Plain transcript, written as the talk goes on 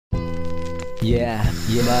Diana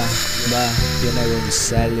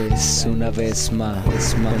González, una vez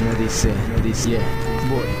más, como dice,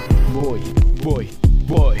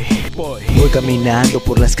 Voy caminando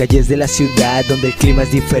por las calles de la ciudad donde el clima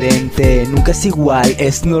es diferente, nunca es igual,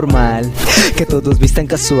 es normal que todos vistan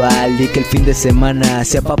casual y que el fin de semana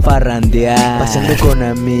sea pa' parrandear, pasando con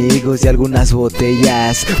amigos y algunas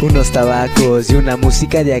botellas, unos tabacos y una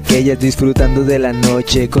música de aquellas, disfrutando de la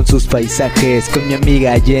noche con sus paisajes, con mi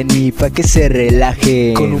amiga Jenny pa' que se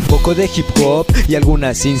relaje, con un poco de hip hop y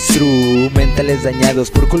algunas instrumentales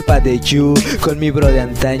dañados por culpa de you, con mi bro de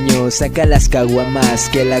antaño, saca las caguamas,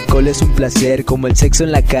 que el alcohol es un placer como el sexo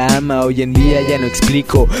en la cama. Hoy en día ya no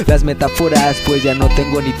explico las metáforas, pues ya no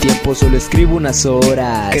tengo ni tiempo, solo escribo unas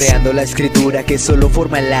horas, creando la escritura que solo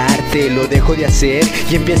forma el arte. Lo dejo de hacer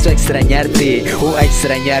y empiezo a extrañarte o a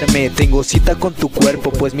extrañarme. Tengo cita con tu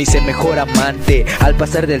cuerpo, pues me hice mejor amante. Al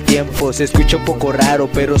pasar del tiempo se escucha un poco raro,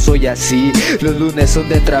 pero soy así. Los lunes son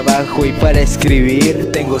de trabajo y para escribir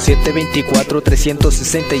tengo 724,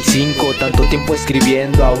 365. Tanto tiempo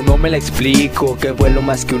escribiendo, aún no me la explico. Que vuelo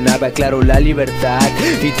más que un ave, aclaro la libertad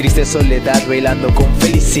y triste soledad bailando con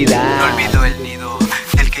felicidad. No olvido el nido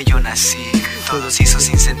del que yo nací, todo se hizo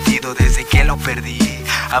sin sentido desde que lo perdí.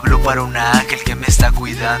 Hablo para un ángel que me está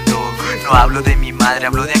cuidando, no hablo de mi madre,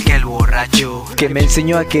 hablo de aquel borracho que me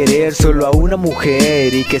enseñó a querer solo a una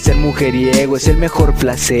mujer y que ser mujeriego es el mejor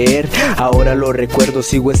placer. Ahora lo recuerdo,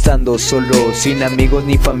 sigo estando solo, sin amigos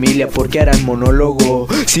ni familia porque harán monólogo.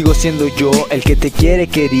 Sigo siendo yo el que te quiere,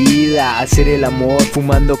 querida, hacer el amor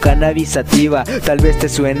fumando cannabis sativa. Tal vez te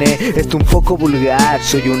suene esto un poco vulgar,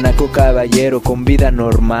 soy un naco caballero con vida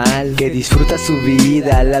normal que disfruta su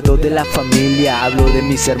vida al lado de la familia. Hablo de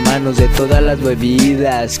mis hermanos, de todas las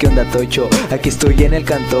bebidas. ¿Qué onda, Tocho? Aquí estoy en el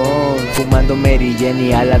cantón fumando Mary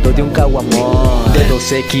Jenny al lado de un caguamón. De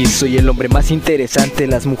 2X, soy el hombre más interesante.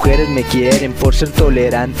 Las mujeres me quieren por ser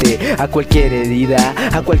tolerante a cualquier herida,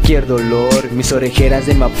 a cualquier dolor. Mis orejeras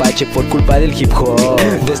de mapache por culpa del hip hop.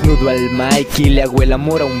 Desnudo al mic y le hago el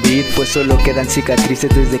amor a un beat, pues solo quedan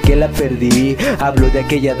cicatrices desde que la perdí. Hablo de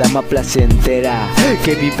aquella dama placentera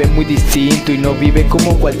que vive muy distinto y no vive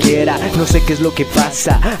como cualquiera. No sé qué es lo que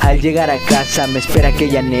pasa al llegar a casa, me espera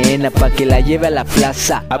aquella nena pa' que la lleve a la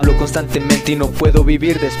plaza. Hablo constantemente y no puedo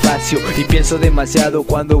vivir despacio, y pienso demasiado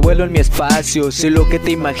cuando vuelo en mi espacio. Sé lo que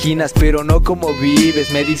te imaginas pero no como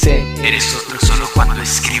vives. Me dicen, eres otro solo cuando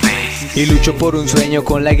escribes. Y lucho por un sueño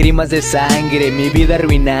con lágrimas de sangre, mi vida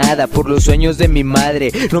arruinada por los sueños de mi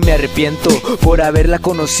madre. No me arrepiento por haberla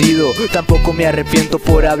conocido, tampoco me arrepiento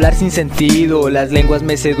por hablar sin sentido. Las lenguas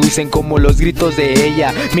me seducen como los gritos de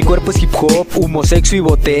ella. Mi cuerpo es hip hop, humo, sexo y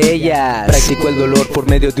botellas. Practico el dolor por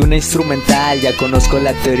medio de una instrumental. Ya conozco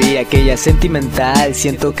la teoría que ella es sentimental.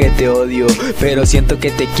 Siento que te odio, pero siento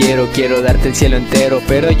que te quiero. Quiero darte el cielo entero,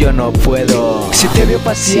 pero yo no puedo. Si te veo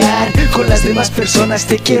pasear con las demás personas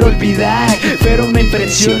te quiero olvidar, pero me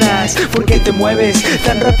impresionas porque te mueves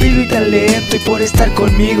tan rápido y tan lento. Y por estar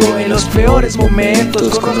conmigo en los peores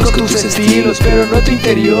momentos. Conozco tus estilos, pero no tu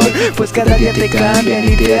interior, pues cada día te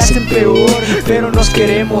cambian y te hacen peor. Pero nos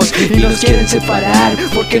queremos y nos quieren separar,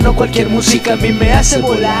 porque no cualquier música a mí me hace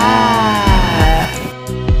volar.